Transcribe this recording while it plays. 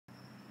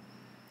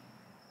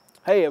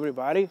Hey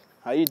everybody,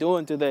 how you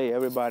doing today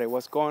everybody?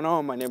 What's going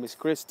on? My name is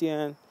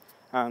Christian,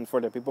 and for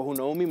the people who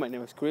know me, my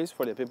name is Chris.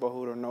 For the people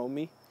who don't know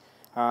me,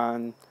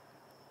 and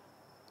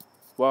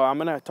well, I'm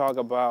gonna talk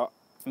about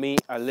me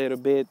a little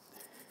bit.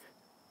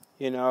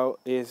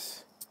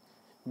 Is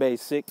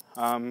basic.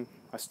 I'm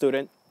a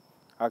student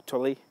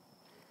actually.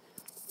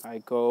 I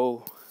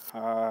go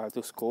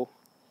to school,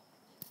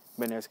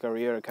 Benes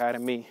Career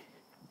Academy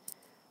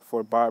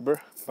for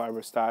barber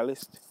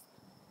stylist.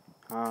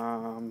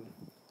 Um,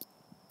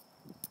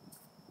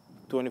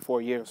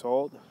 24 years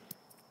old,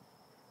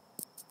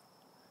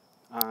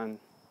 and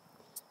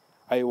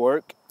I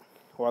work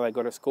while I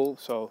go to school.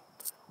 So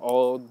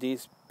all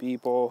these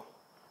people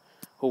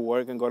who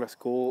work and go to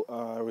school,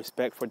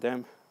 respect for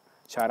them,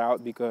 shout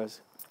out,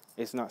 because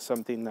it's not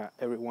something that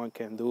everyone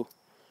can do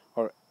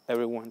or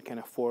everyone can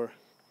afford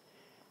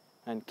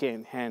and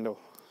can handle.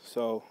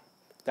 So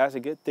that's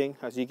a good thing.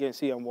 As you can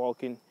see, I'm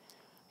walking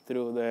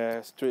through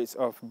the streets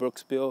of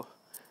Brooksville,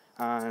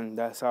 and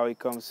that's how it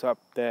comes up.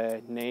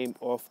 The name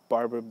of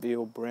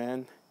Barberville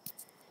brand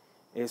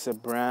is a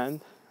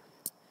brand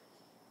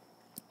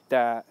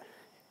that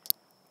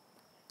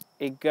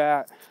it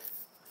got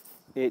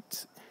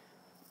its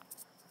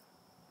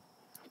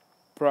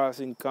pros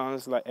and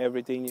cons like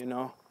everything.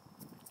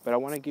 But I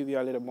want to give you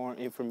a little more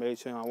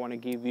information. I want to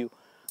give you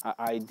an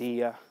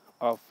idea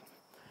of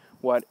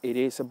what it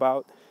is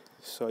about.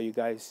 So you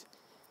guys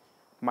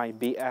might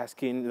be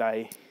asking,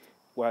 like,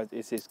 what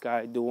is this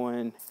guy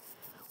doing?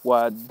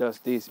 What does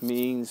this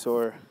mean?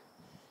 Or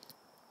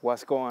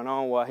what's going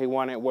on? What he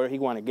wanted, where he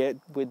want to get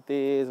with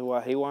this?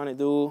 What he want to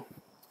do?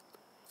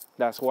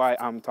 That's why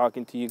I'm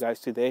talking to you guys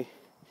today.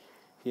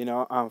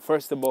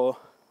 First of all,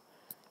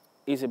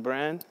 it's a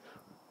brand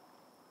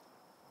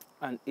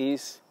and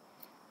is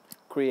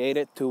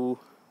created to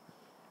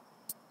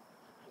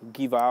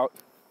give out.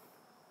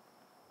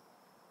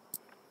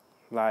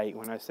 Like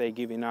when I say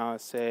giving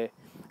out,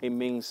 it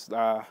means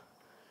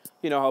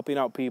helping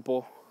out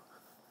people,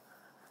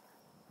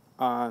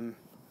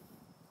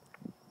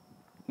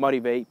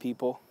 motivate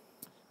people,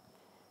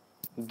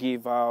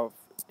 give out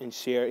and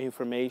share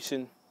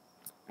information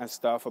and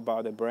stuff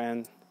about the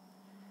brand,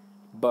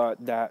 but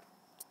that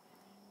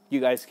you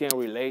guys can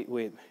relate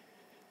with.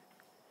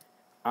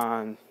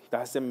 And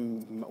that's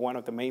one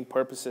of the main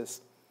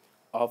purposes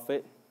of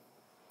it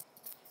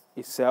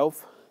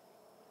itself.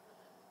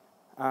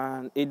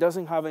 And it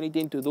doesn't have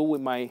anything to do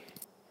with my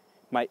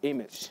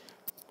image.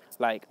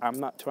 Like, I'm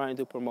not trying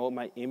to promote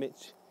my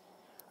image.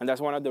 And that's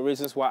one of the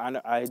reasons why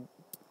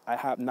I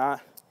have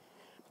not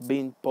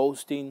been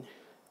posting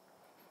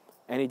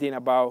anything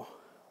about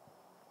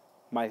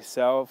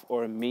myself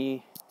or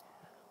me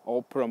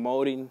or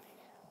promoting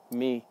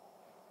me.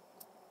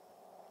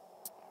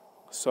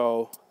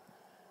 So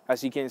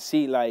as you can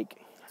see, like,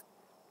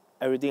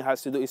 everything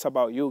has to do, it's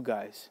about you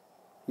guys,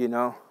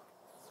 The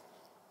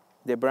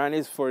brand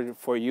is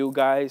for you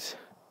guys,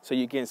 so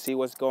you can see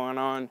what's going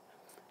on.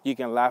 You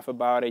can laugh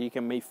about it. You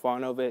can make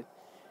fun of it.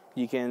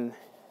 You can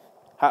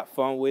have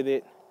fun with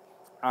it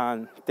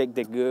and take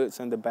the goods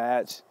and the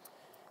bads,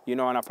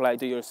 and apply it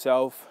to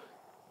yourself.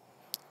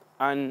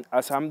 And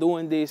as I'm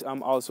doing this,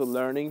 I'm also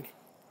learning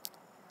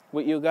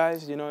with you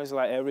guys. It's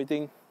like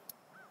everything.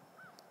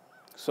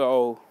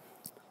 So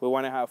we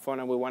want to have fun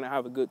and we want to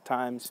have a good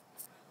times,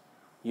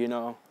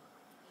 And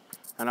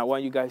I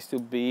want you guys to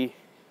be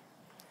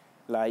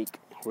like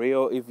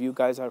real. If you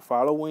guys are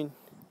following,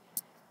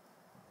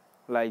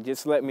 like,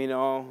 just let me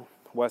know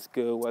what's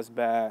good, what's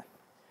bad,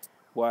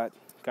 what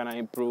can I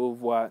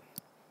improve, what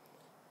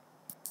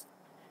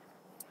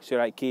should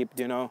I keep,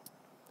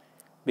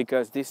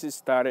 because this is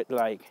started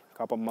like a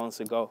couple months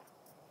ago,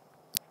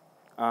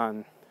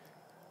 and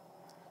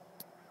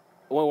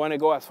we want to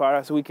go as far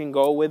as we can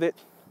go with it.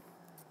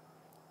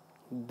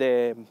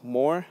 The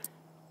more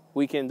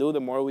we can do, the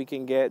more we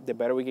can get, the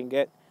better we can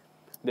get,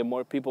 the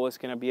more people it's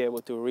going to be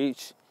able to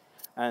reach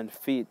and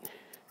feed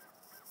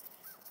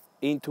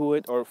into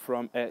it or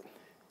from it.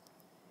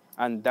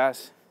 And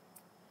that's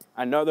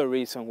another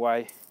reason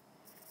why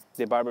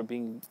the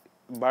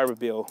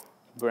Barberville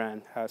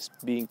brand has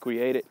been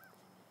created,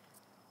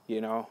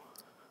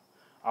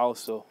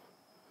 also.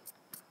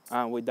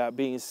 And with that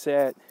being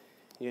said,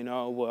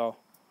 well,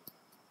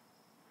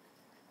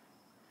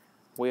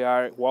 we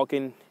are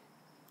walking,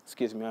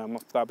 excuse me, I'm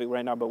off topic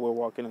right now, but we're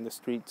walking on the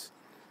streets.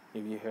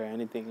 If you hear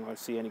anything or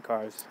see any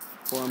cars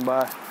going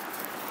by.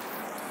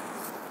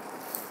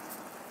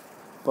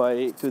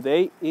 But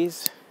today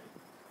is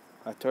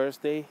a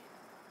Thursday.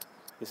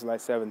 It's like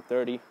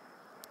 7:30.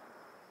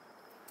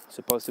 It's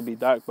supposed to be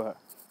dark, but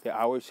the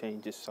hour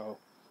changes. So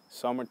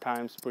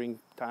summertime,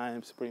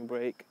 springtime, spring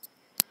break.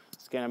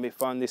 It's gonna be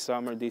fun this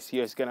summer. This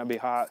year it's gonna be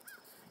hot,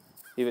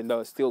 even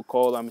though it's still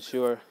cold, I'm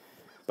sure.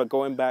 But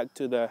going back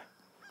to the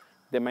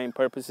main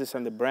purposes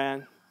and the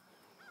brand,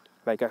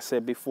 like I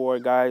said before,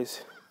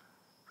 guys,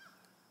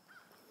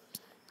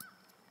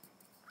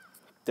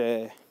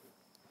 the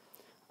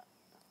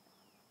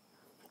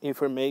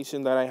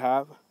information that I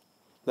have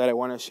that I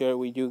want to share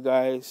with you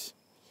guys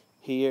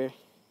here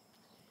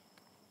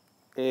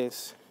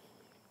is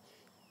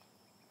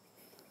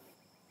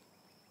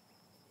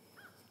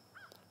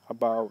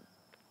about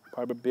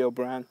Barberville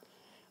brand.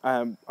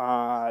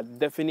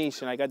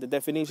 Definition. I got the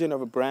definition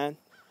of a brand.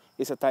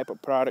 It's a type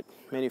of product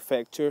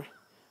manufactured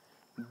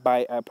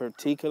by a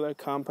particular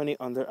company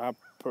under a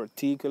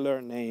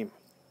particular name,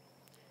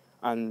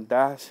 and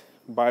that's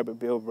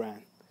Barberville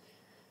brand.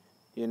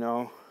 You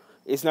know,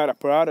 it's not a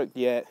product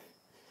yet,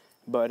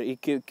 but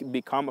it could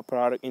become a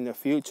product in the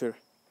future.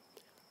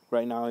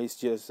 Right now, it's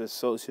just a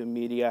social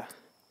media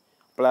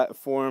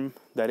platform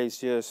that is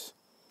just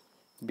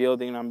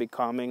building and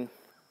becoming,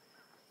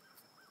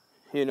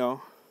 you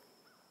know,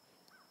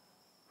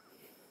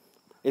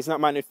 it's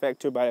not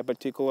manufactured by a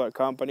particular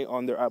company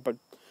under a,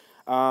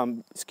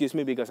 excuse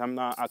me, because I'm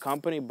not a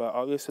company, but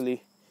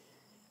obviously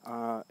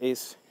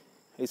it's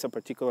a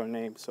particular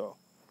name. So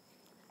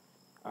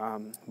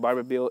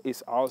Barberville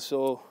is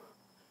also,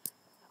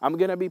 I'm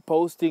gonna be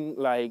posting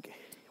like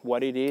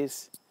what it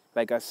is.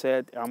 Like I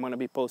said, I'm gonna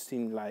be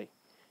posting like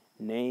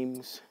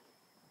names,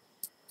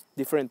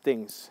 different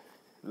things,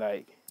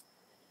 like,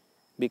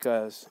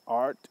 because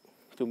art,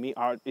 to me,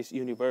 art is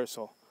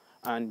universal,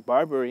 and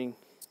barbering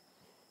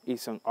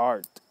is an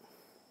art.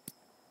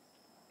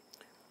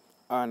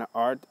 An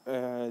art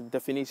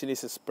definition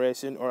is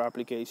expression or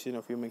application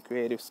of human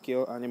creative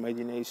skill and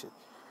imagination,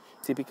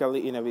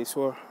 typically in a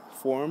visual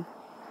form,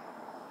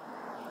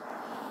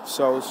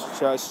 such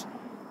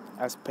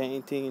as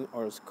painting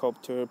or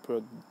sculpture,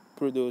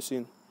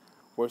 producing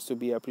works to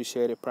be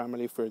appreciated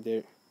primarily for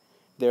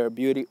their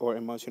beauty or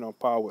emotional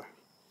power.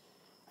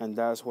 And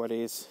that's what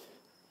is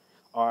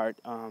art.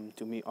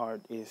 To me,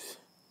 art is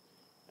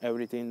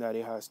everything that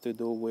it has to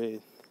do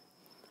with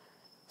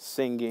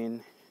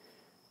singing,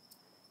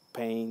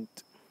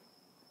 paint,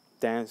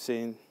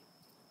 dancing,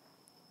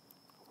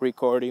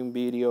 recording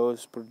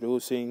videos,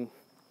 producing,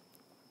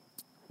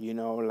 you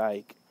know,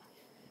 like,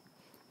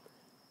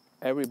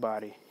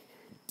 everybody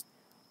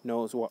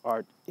knows what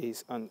art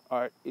is, and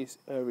art is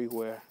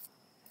everywhere.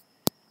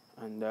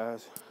 And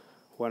that's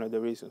one of the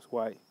reasons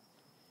why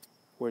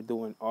we're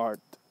doing art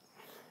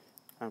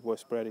and we're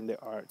spreading the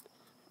art.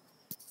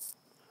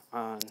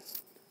 And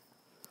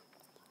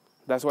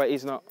that's why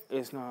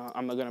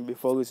I'm not gonna be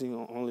focusing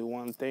on only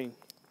one thing,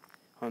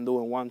 on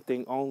doing one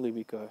thing only,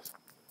 because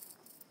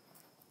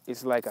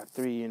it's like a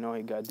tree, you know,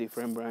 it got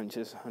different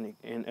branches,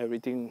 and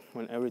everything,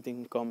 when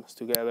everything comes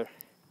together,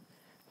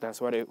 that's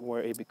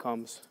where it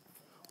becomes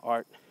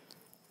art.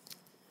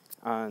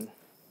 And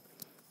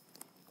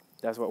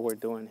that's what we're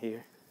doing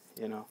here,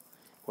 you know.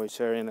 We're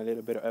sharing a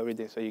little bit of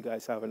everything so you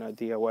guys have an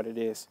idea what it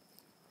is.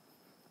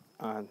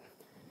 And,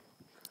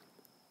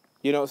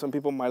 you know, some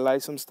people might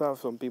like some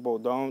stuff, some people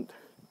don't.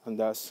 And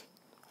that's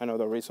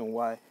another reason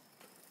why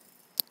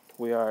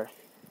we are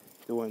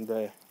doing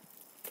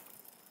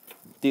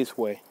this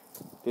way,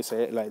 to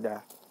say it like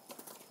that.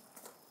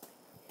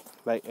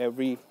 Like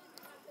every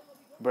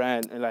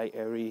brand and like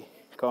every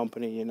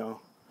company, you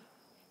know,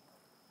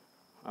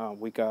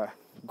 we got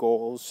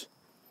goals.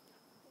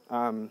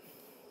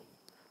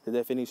 The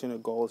definition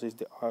of goals is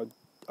the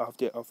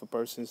object of a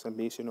person's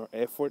ambition or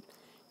effort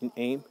in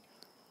aim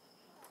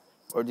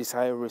or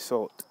desired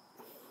result.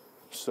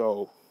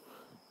 So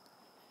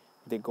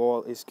the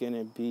goal is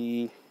gonna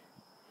be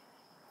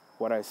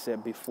what I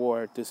said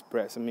before, to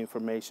spread some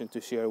information, to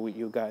share with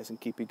you guys and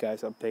keep you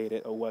guys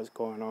updated on what's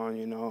going on,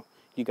 you know.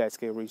 You guys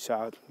can reach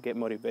out, get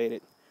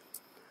motivated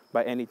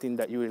by anything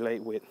that you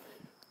relate with.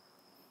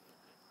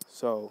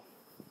 So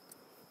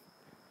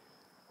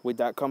with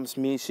that comes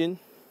mission,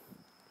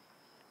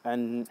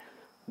 and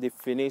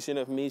definition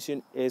of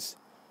mission is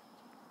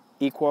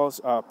equals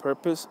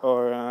purpose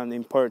or an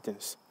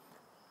importance.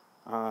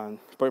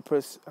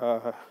 Purpose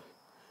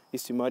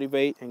is to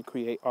motivate and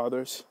create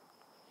others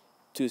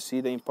to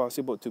see the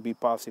impossible to be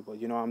possible.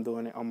 You know, I'm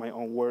doing it on my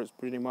own words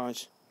pretty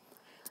much.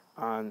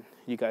 And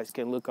you guys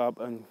can look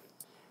up on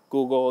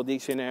Google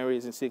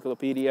dictionaries,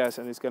 encyclopedias,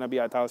 and it's gonna be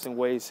 1,000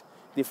 ways,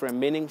 different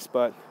meanings.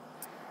 But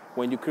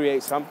when you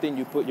create something,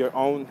 you put your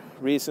own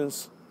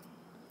reasons,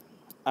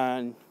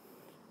 and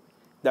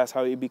that's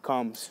how it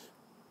becomes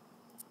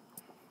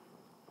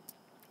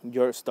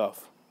your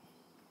stuff.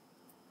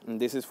 And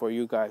this is for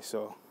you guys,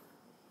 so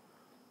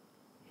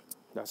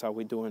that's how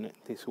we're doing it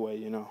this way,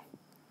 you know.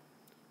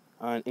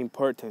 And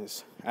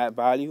importance, add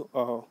value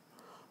of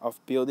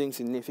building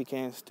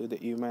significance to the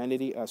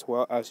humanity as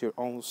well as your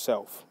own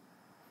self.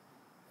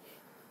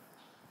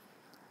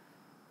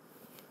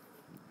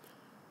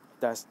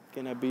 That's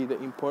gonna be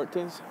the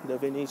importance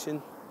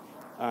definition.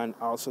 And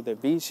also the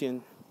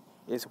vision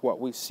is what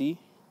we see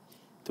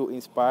to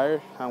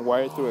inspire and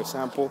wire through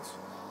examples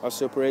of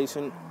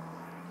separation,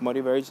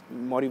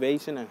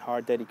 motivation and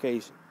hard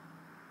dedication.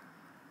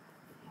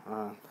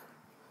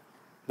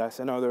 That's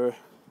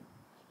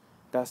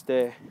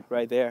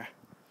right there,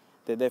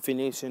 the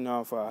definition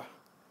of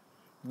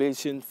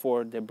vision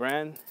for the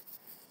brand.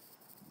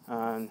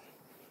 And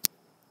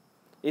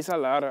it's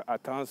a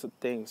tons of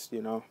things,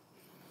 you know.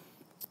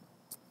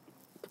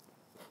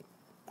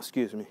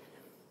 Excuse me.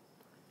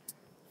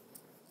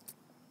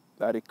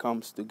 That it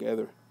comes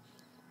together,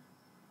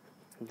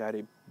 that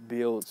it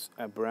builds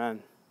a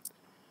brand.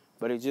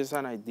 But it's just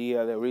an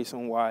idea, the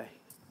reason why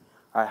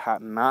I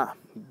have not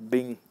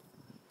been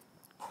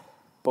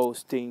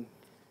posting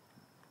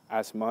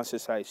as much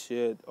as I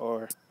should,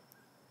 or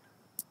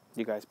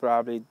you guys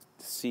probably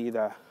see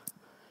that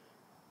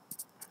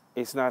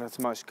it's not as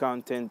much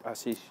content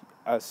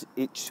as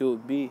it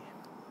should be.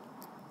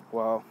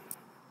 Well,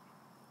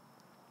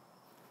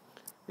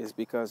 it's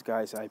because,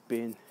 guys, I've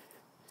been,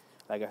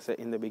 like I said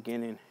in the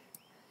beginning,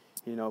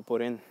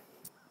 putting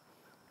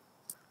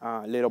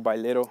little by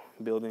little,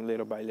 building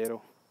little by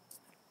little,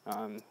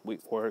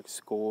 with work,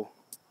 school,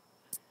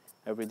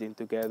 everything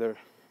together,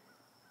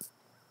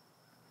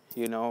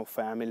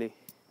 family.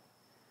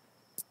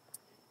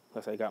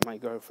 Plus I got my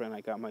girlfriend,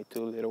 I got my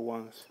 2 little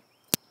ones.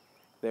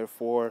 They're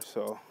 4,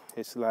 so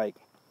it's like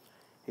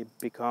it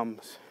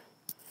becomes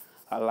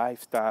a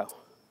lifestyle.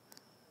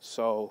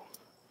 So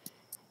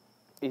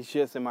it's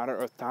just a matter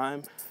of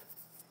time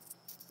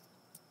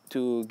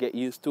to get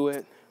used to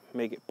it,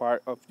 make it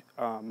part of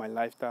my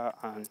lifestyle,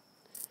 and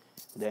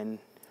then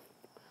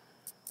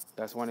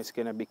that's when it's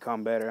gonna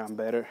become better and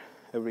better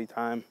every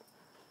time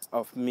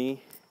of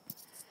me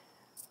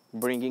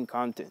bringing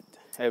content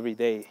every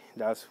day.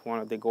 That's one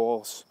of the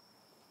goals,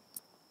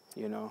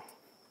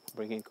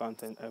 bringing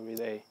content every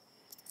day,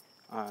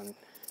 and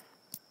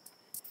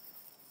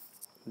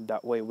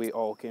that way we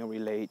all can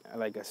relate,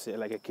 like I said,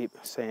 like I keep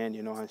saying,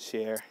 and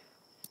share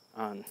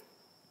and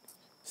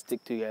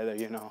stick together,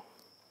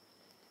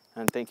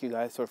 And thank you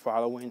guys for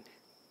following,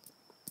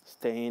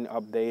 staying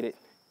updated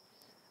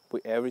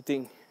with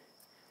everything.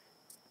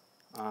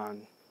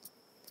 And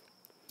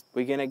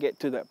we're gonna get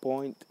to that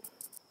point,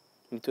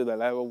 into the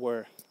level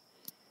where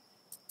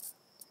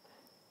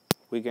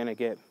we're gonna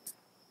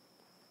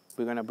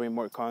bring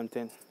more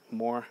content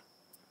more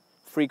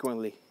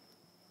frequently.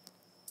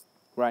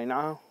 Right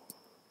now,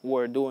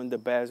 we're doing the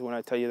best. When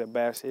I tell you the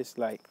best, it's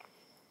like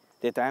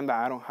the time that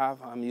I don't have,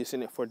 I'm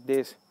using it for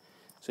this,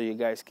 so you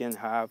guys can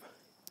have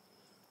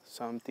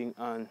something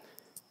on.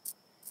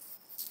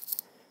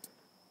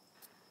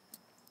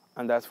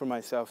 And that's for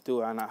myself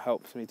too, and that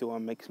helps me too,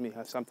 and makes me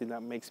something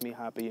that makes me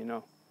happy,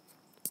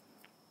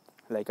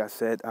 Like I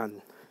said,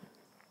 and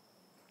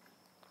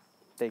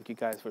thank you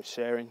guys for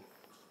sharing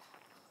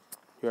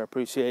your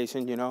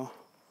appreciation,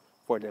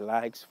 for the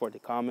likes, for the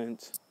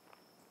comments,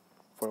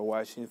 for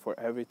watching, for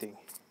everything.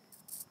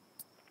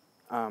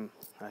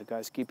 I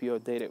guys keep you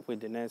updated with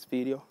the next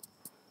video,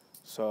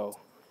 so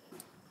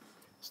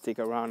stick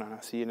around and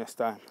I'll see you next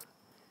time.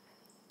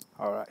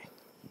 All right,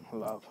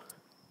 love.